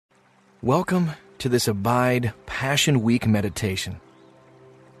Welcome to this Abide Passion Week meditation.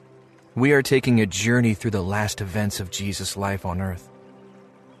 We are taking a journey through the last events of Jesus' life on earth,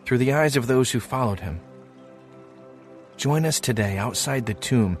 through the eyes of those who followed him. Join us today outside the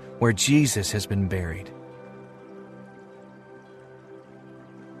tomb where Jesus has been buried.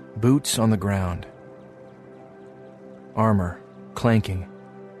 Boots on the ground, armor clanking.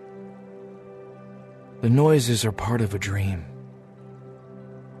 The noises are part of a dream.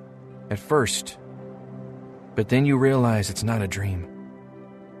 At first, but then you realize it's not a dream.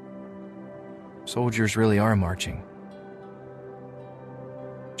 Soldiers really are marching,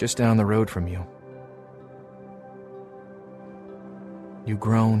 just down the road from you. You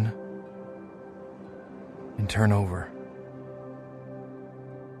groan and turn over,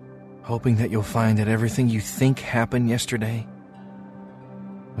 hoping that you'll find that everything you think happened yesterday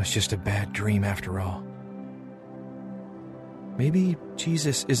was just a bad dream after all. Maybe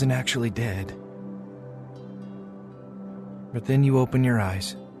Jesus isn't actually dead. But then you open your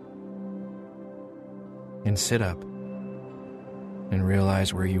eyes and sit up and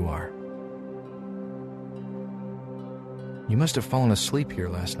realize where you are. You must have fallen asleep here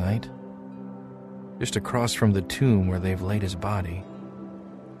last night, just across from the tomb where they've laid his body.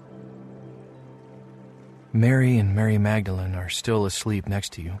 Mary and Mary Magdalene are still asleep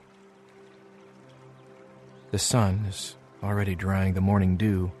next to you. The sun is already drying the morning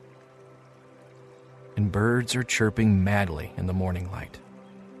dew, and birds are chirping madly in the morning light.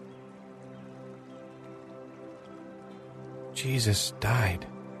 Jesus died.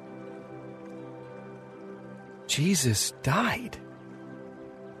 Jesus died.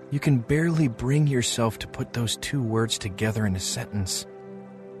 You can barely bring yourself to put those two words together in a sentence.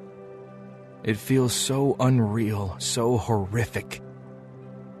 It feels so unreal, so horrific.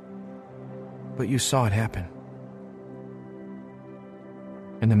 But you saw it happen.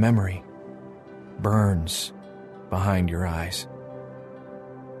 And the memory burns behind your eyes.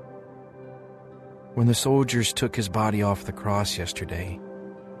 When the soldiers took his body off the cross yesterday,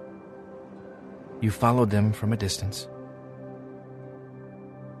 you followed them from a distance.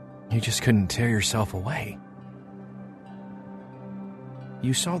 You just couldn't tear yourself away.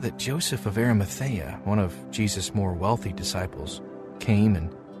 You saw that Joseph of Arimathea, one of Jesus' more wealthy disciples, came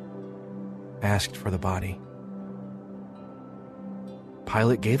and asked for the body.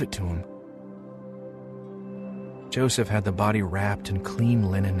 Pilate gave it to him. Joseph had the body wrapped in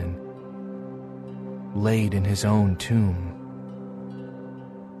clean linen and laid in his own tomb.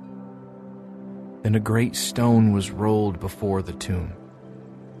 Then a great stone was rolled before the tomb.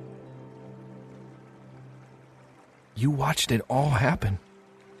 You watched it all happen.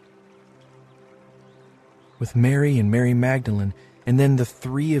 With Mary and Mary Magdalene, and then the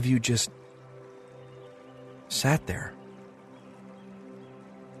three of you just sat there,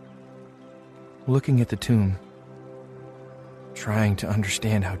 looking at the tomb, trying to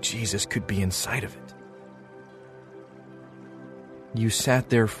understand how Jesus could be inside of it. You sat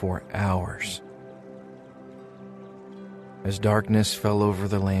there for hours. As darkness fell over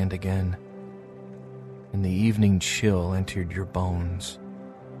the land again, and the evening chill entered your bones,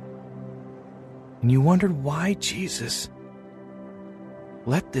 and you wondered why Jesus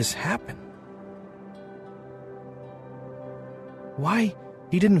let this happen. Why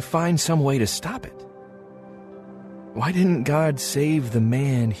he didn't find some way to stop it. Why didn't God save the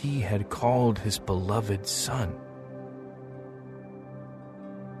man he had called his beloved son?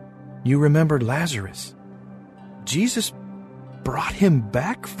 You remembered Lazarus. Jesus brought him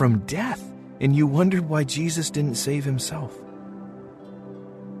back from death, and you wondered why Jesus didn't save himself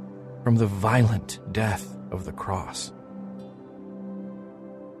from the violent death of the cross.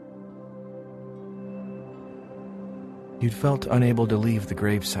 You'd felt unable to leave the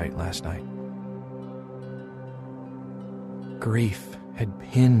gravesite last night. Grief had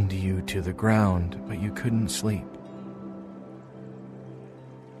pinned you to the ground, but you couldn't sleep.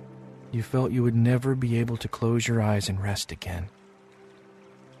 You felt you would never be able to close your eyes and rest again.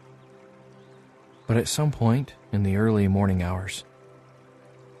 But at some point in the early morning hours,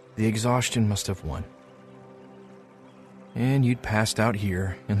 the exhaustion must have won, and you'd passed out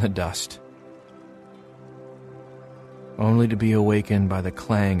here in the dust, only to be awakened by the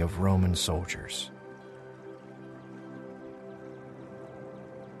clang of Roman soldiers.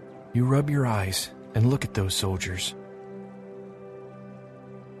 You rub your eyes and look at those soldiers.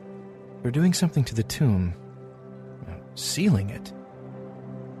 They're doing something to the tomb, sealing it,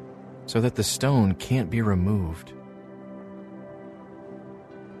 so that the stone can't be removed.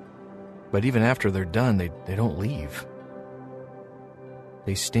 But even after they're done, they don't leave.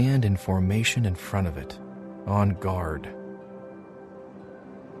 They stand in formation in front of it, on guard.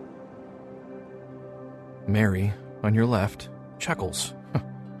 Mary, on your left, chuckles.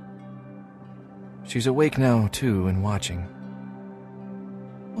 She's awake now, too, and watching.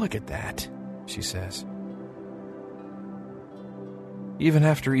 "Look at that," she says. "Even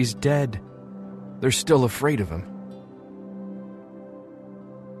after he's dead, they're still afraid of him."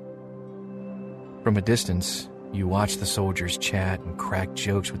 From a distance, you watch the soldiers chat and crack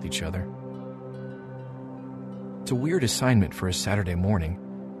jokes with each other. It's a weird assignment for a Saturday morning,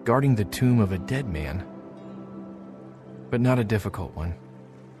 guarding the tomb of a dead man. But not a difficult one.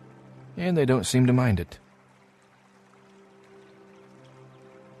 And they don't seem to mind it.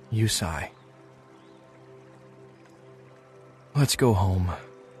 You sigh. "Let's go home."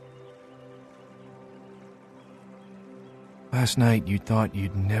 Last night you thought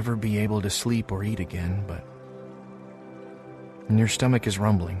you'd never be able to sleep or eat again, but your stomach is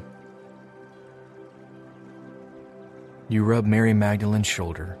rumbling. You rub Mary Magdalene's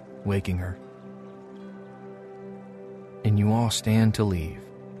shoulder, waking her. And you all stand to leave.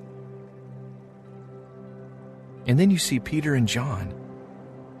 And then you see Peter and John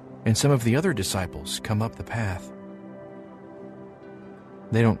and some of the other disciples come up the path.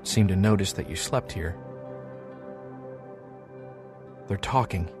 They don't seem to notice that you slept here. They're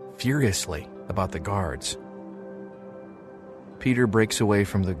talking furiously about the guards. Peter breaks away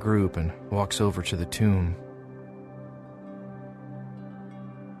from the group and walks over to the tomb.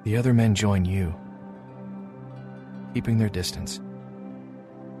 The other men join you, keeping their distance.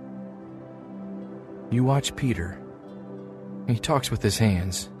 You watch Peter. He talks with his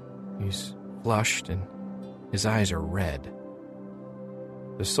hands. He's flushed and his eyes are red.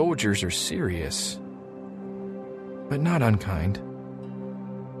 The soldiers are serious, but not unkind.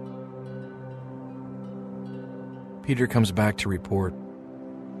 Peter comes back to report.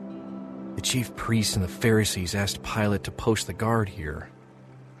 "The chief priests and the Pharisees asked Pilate to post the guard here,"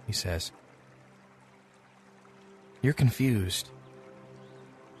 he says. You're confused.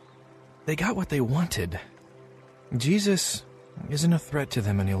 They got what they wanted. Jesus isn't a threat to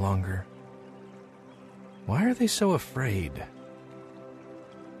them any longer. Why are they so afraid?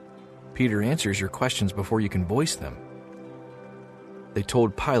 Peter answers your questions before you can voice them. They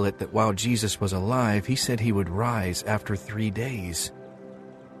told Pilate that while Jesus was alive, he said he would rise after 3 days.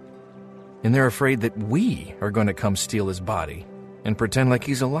 And they're afraid that we are going to come steal his body and pretend like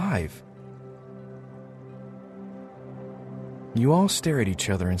he's alive. You all stare at each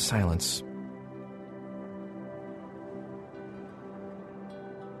other in silence.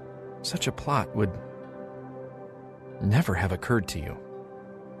 Such a plot would never have occurred to you.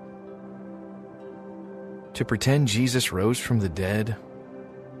 To pretend Jesus rose from the dead,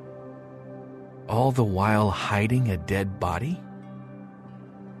 all the while hiding a dead body?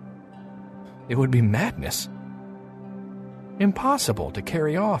 It would be madness. Impossible to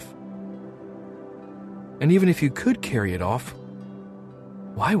carry off. And even if you could carry it off,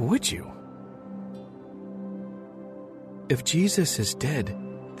 why would you? If Jesus is dead,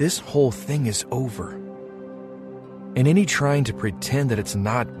 this whole thing is over. And any trying to pretend that it's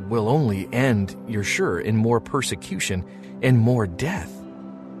not will only end, you're sure, in more persecution and more death.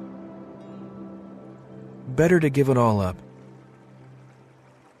 Better to give it all up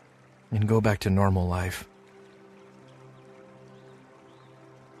and go back to normal life.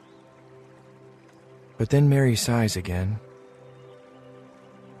 But then Mary sighs again.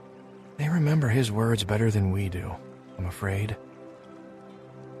 They remember his words better than we do, I'm afraid.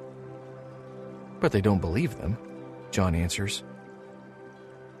 But they don't believe them, John answers.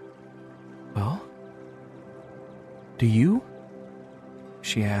 Well, do you?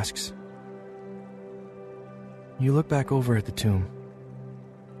 She asks. You look back over at the tomb.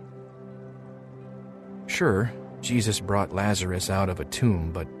 Sure, Jesus brought Lazarus out of a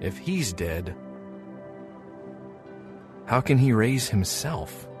tomb, but if he's dead, how can he raise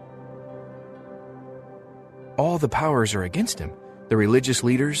himself? All the powers are against him. The religious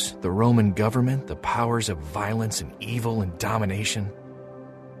leaders, the Roman government, the powers of violence and evil and domination.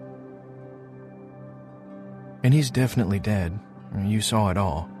 And he's definitely dead. You saw it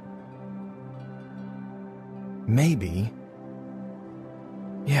all. Maybe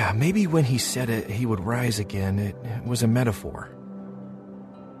when he said it, he would rise again, it was a metaphor.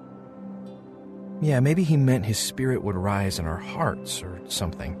 Yeah, maybe he meant his spirit would rise in our hearts or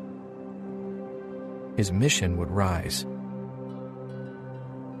something. His mission would rise.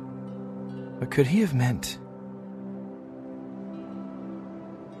 But could he have meant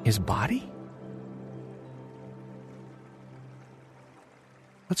his body?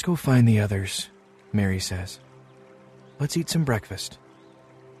 Let's go find the others, Mary says. Let's eat some breakfast.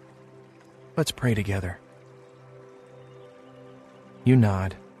 Let's pray together. You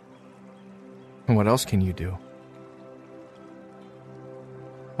nod. And what else can you do?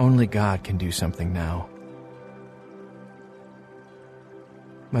 Only God can do something now.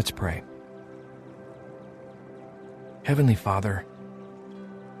 Let's pray. Heavenly Father,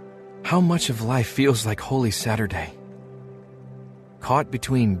 how much of life feels like Holy Saturday? Caught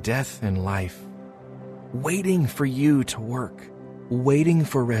between death and life, waiting for you to work, waiting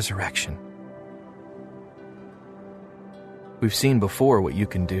for resurrection. We've seen before what you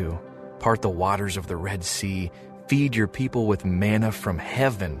can do. Part the waters of the Red Sea, feed your people with manna from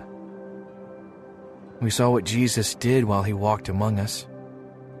heaven. We saw what Jesus did while he walked among us.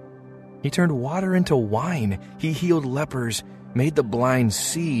 He turned water into wine. He healed lepers, made the blind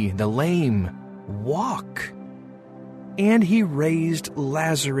see, the lame walk. And he raised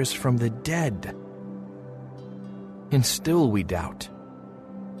Lazarus from the dead. And still we doubt.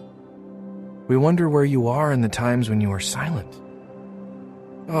 We wonder where you are in the times when you are silent.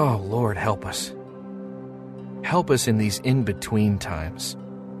 Oh, Lord, help us. Help us in these in-between times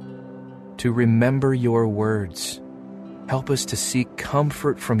to remember your words. Help us to seek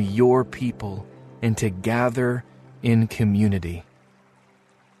comfort from your people and to gather in community.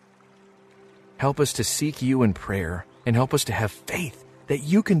 Help us to seek you in prayer and help us to have faith that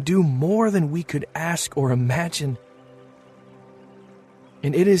you can do more than we could ask or imagine.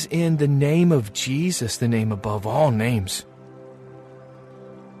 And it is in the name of Jesus, the name above all names.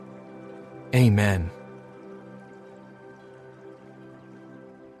 Amen.